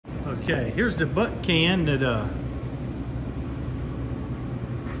Okay, here's the butt can that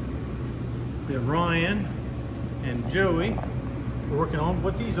Ryan and Joey are working on.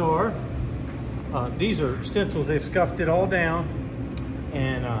 What these are stencils. They've scuffed it all down,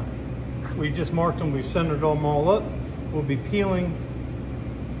 and we've just marked them. We've centered them all up. We'll be peeling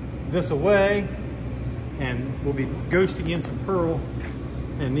this away, and we'll be ghosting in some pearl,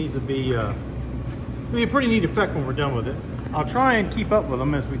 and these will be it'll be a pretty neat effect when we're done with it. I'll try and keep up with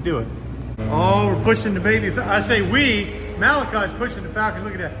them as we do it. Oh, we're pushing the baby. I say we. Malachi's pushing the Falcon.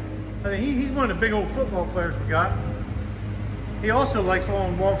 Look at that. I think he's one of the big old football players we got. He also likes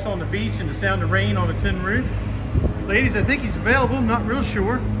long walks on the beach and the sound of rain on a tin roof. Ladies, I think he's available. I'm not real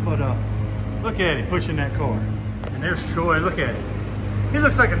sure, but look at him pushing that car. And there's Troy. Look at him. He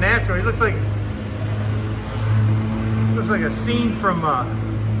looks like a natural. He looks like a scene from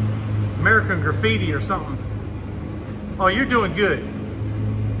American Graffiti or something. Oh, you're doing good.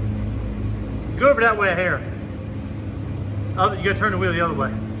 Go over that way here. Oh, you gotta turn the wheel the other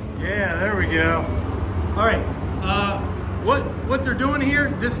way. Yeah, there we go. All right, what they're doing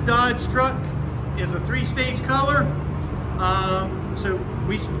here, this Dodge truck is a 3-stage color. So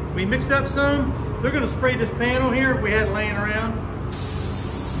we mixed up some. They're gonna spray this panel here. We had it laying around.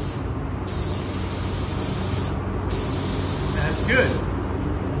 That's good.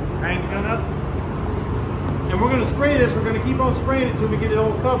 Hang the gun up. And we're gonna spray this. We're gonna keep on spraying it until we get it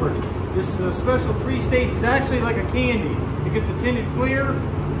all covered. This is a special 3-stage. It's actually like a candy. It gets a tinted clear.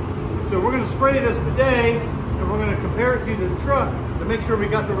 So we're gonna spray this today, and we're gonna compare it to the truck to make sure we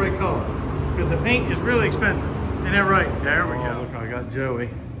got the right color. Because the paint is really expensive. Ain't that right? There we go. Look, I got Joey.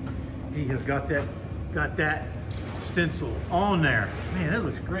 He has got that stencil on there. Man, that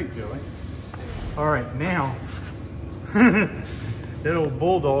looks great, Joey. All right, now, that old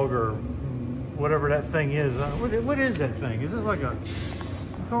bulldog or whatever that thing is. What is that thing? Is it like a,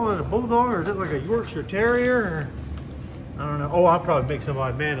 you call it a bulldog, or is it like a Yorkshire Terrier? Or, I don't know. Oh, I'll probably make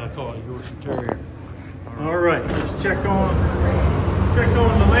somebody mad. I call it a Yorkshire Terrier. All right, let's check on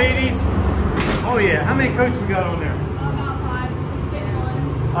the ladies. Oh yeah, how many coats we got on there? About 5. Let's get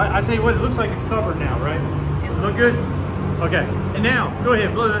one. I tell you what, it looks like it's covered now, right? It Look good? Okay, and now, go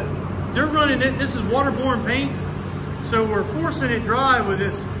ahead, blow that. They're running it, this is waterborne paint, so we're forcing it dry with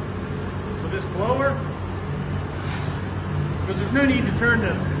this blower, because there's no need to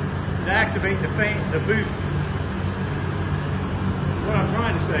to activate the booth. What I'm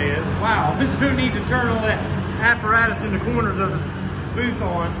trying to say is, wow, there's no need to turn all that apparatus in the corners of the booth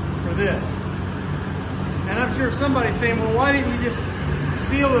on for this. And I'm sure somebody's saying, well, why didn't you just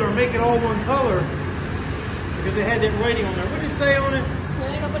seal it or make it all one color? Because it had that writing on there. What did it say on it?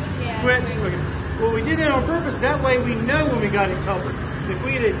 Twix. Well, we did it on purpose. That way we know when we got it covered.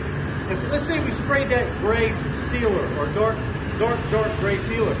 If let's say we sprayed that gray sealer or dark gray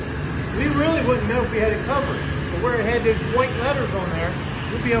sealer, we really wouldn't know if we had it covered. But where it had those white letters on there,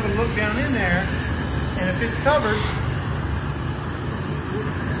 we'll be able to look down in there, and if it's covered,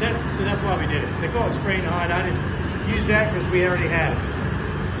 so that's why we did it. They call it spray and hide. I just used that because we already had it.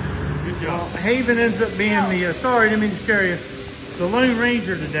 Good job. Haven ends up being the, sorry, didn't mean to scare you, the Lone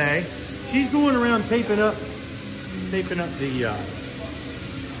Ranger today. She's going around taping up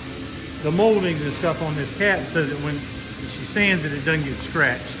the moldings and stuff on this cap so that when she sands it, it doesn't get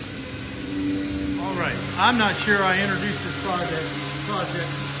scratched. All right, I'm not sure I introduced this project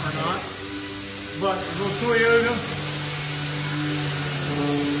or not, but a little Toyota.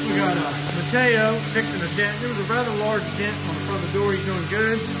 We got Mateo fixing a dent. There was a rather large dent on the front of the door. He's doing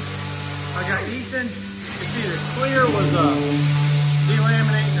good. I got Ethan. You see the clear was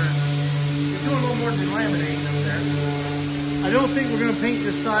delaminating, or he's doing a little more delaminating up there. I don't think we're going to paint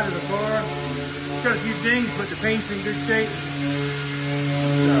this side of the car. It's got a few dings, but the paint's in good shape.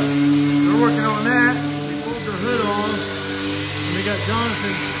 So we're working on that. We pulled the hood on, and we got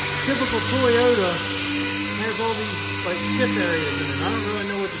Jonathan's typical Toyota. Has all these like chip areas in it. I don't really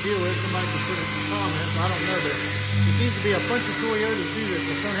know what the deal is. Somebody can put in some comments. I don't know, but it seems to be a bunch of Toyotas do this.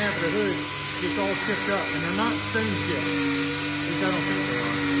 The front half of the hood gets all chipped up, and they're not stone chipped. At least I don't think they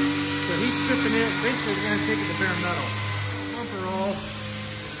are. So he's stripping it. Basically, we're going to take it to bare metal. Bumper off.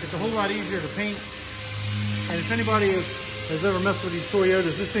 It's a whole lot easier to paint. And if anybody has ever messed with these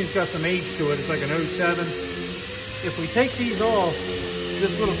Toyotas, this thing's got some age to it. It's like an 07. If we take these off,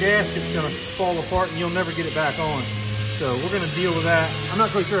 this little gasket's going to fall apart and you'll never get it back on. So we're going to deal with that. I'm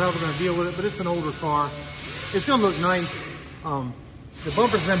not quite sure how we're going to deal with it, but it's an older car. It's going to look nice. The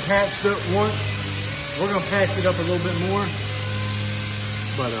bumper's been patched up once. We're going to patch it up a little bit more.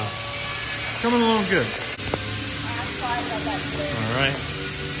 But coming along good. All right.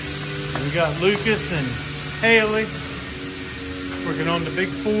 And we got Lucas and Haley. Of Working on the big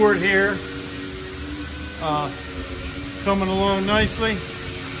Ford here. Coming along nicely.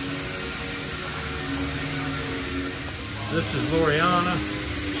 This is Loriana.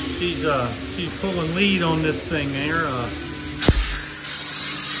 She's pulling lead on this thing there.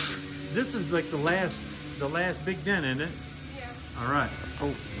 This is like the last big dent, isn't it? Yeah. All right.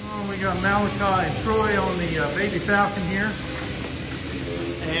 Oh, we got Malachi and Troy on the baby Falcon here.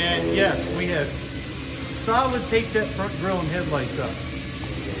 And yes, we have solid taped that front grill and headlights up.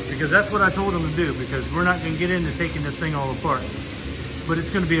 Because that's what I told them to do, because we're not going to get into taking this thing all apart. But it's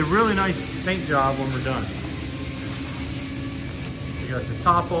going to be a really nice paint job when we're done. We got the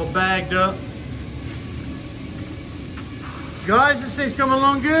top all bagged up. Guys, this thing's coming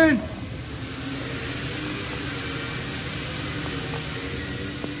along good.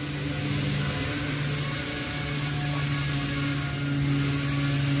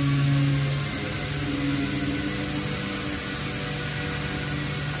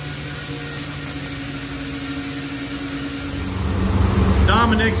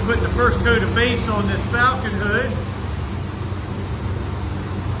 Dominic's putting the first coat of base on this Falcon hood.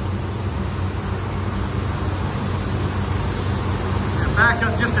 And back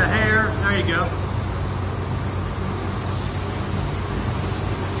up just a hair. There you go.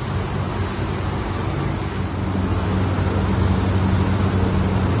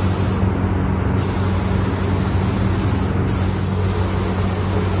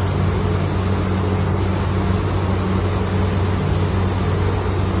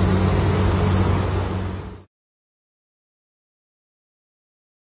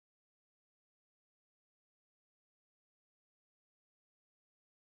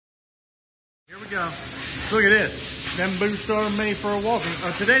 Here we go. Look at this. Them boots are made for a walking.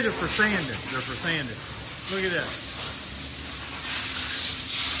 Today they're for sanding. They're for sanding. Look at this.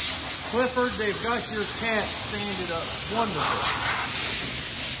 Clifford, they've got your cat sanded up. Wonderful.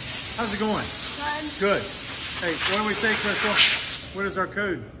 How's it going? Good. Good. Hey, what do we say, Crystal? What is our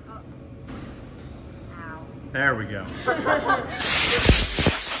code? Ow. There we go. What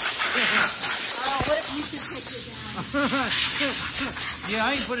if you could take it down? Yeah,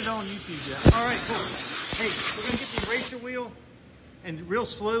 I ain't put it on YouTube yet. All right, cool. Hey, we're gonna get the eraser wheel, and real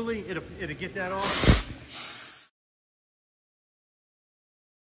slowly it'll get that off.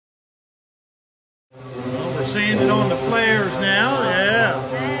 Well, we're sanding on the flares now. Yeah.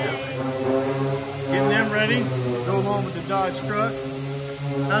 Hey. Getting them ready. Go along with the Dodge truck.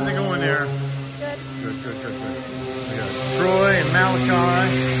 How's it going there? Good. Good. We got Troy and Malachi.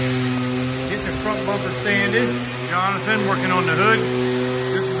 Getting the front bumper sanded. Jonathan working on the hood.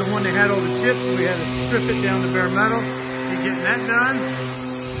 This is the one that had all the chips, so we had to strip it down to bare metal. He's getting that done.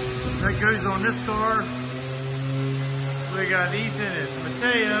 That goes on this car. We got Ethan and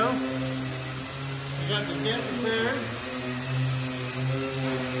Mateo. We got the dent repaired.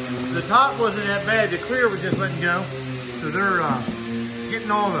 The top wasn't that bad. The clear was just letting go. So they're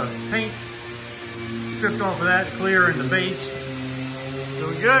getting all the paint stripped off of that clear in the base.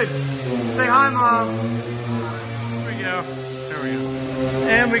 Doing good. Say hi, Mom. There we go. There we go.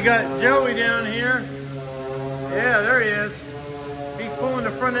 And we got Joey down here. Yeah, there he is. He's pulling the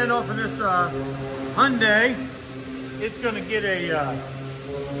front end off of this Hyundai. It's gonna get a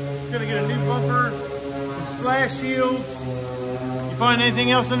new bumper, some splash shields. You find anything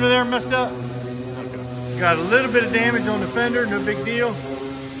else under there messed up? Okay. Got a little bit of damage on the fender, no big deal.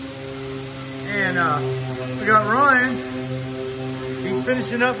 And we got Ryan. He's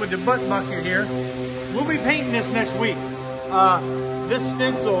finishing up with the butt bucket here. We'll be painting this next week. This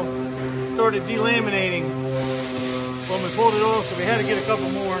stencil started delaminating when we pulled it off, so we had to get a couple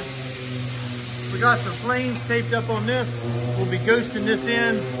more. We got some flames taped up on this. We'll be ghosting this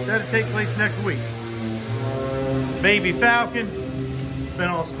in. That'll take place next week. Baby Falcon, been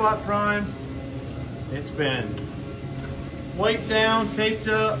all spot primed. It's been wiped down, taped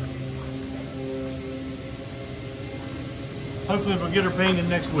up. Hopefully we'll get her painted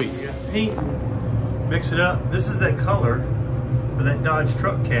next week. We got paint, mix it up. This is that color for that Dodge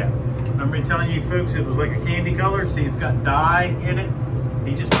truck cap. Remember me telling you folks it was like a candy color? See, it's got dye in it.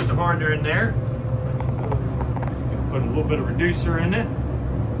 He just put the hardener in there. Put a little bit of reducer in it.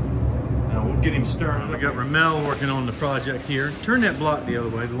 Now we'll get him stirring. We got Ramel working on the project here. Turn that block the other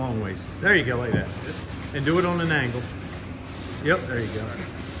way, the long ways. There you go, like that. And do it on an angle. Yep, there you go.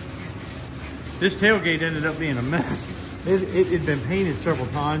 This tailgate ended up being a mess. It had been painted several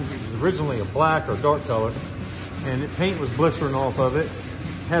times. It was originally a black or dark color, and the paint was blistering off of it.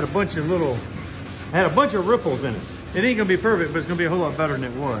 Had a bunch of ripples in it. It ain't gonna be perfect, but it's gonna be a whole lot better than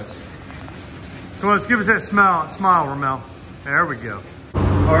it was. Come on, let's give us that smile, Ramel. There we go.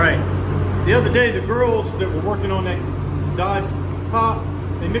 All right. The other day, the girls that were working on that Dodge top.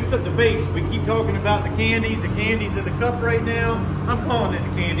 They mixed up the base. We keep talking about the candy. The candy's in the cup right now. I'm calling it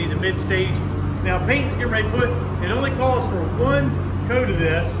the candy, the mid stage. Now paint's getting ready to put, it only calls for one coat of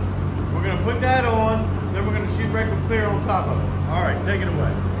this. We're gonna put that on, then we're gonna shoot regular clear on top of it. All right, take it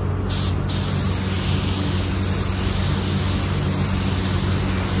away.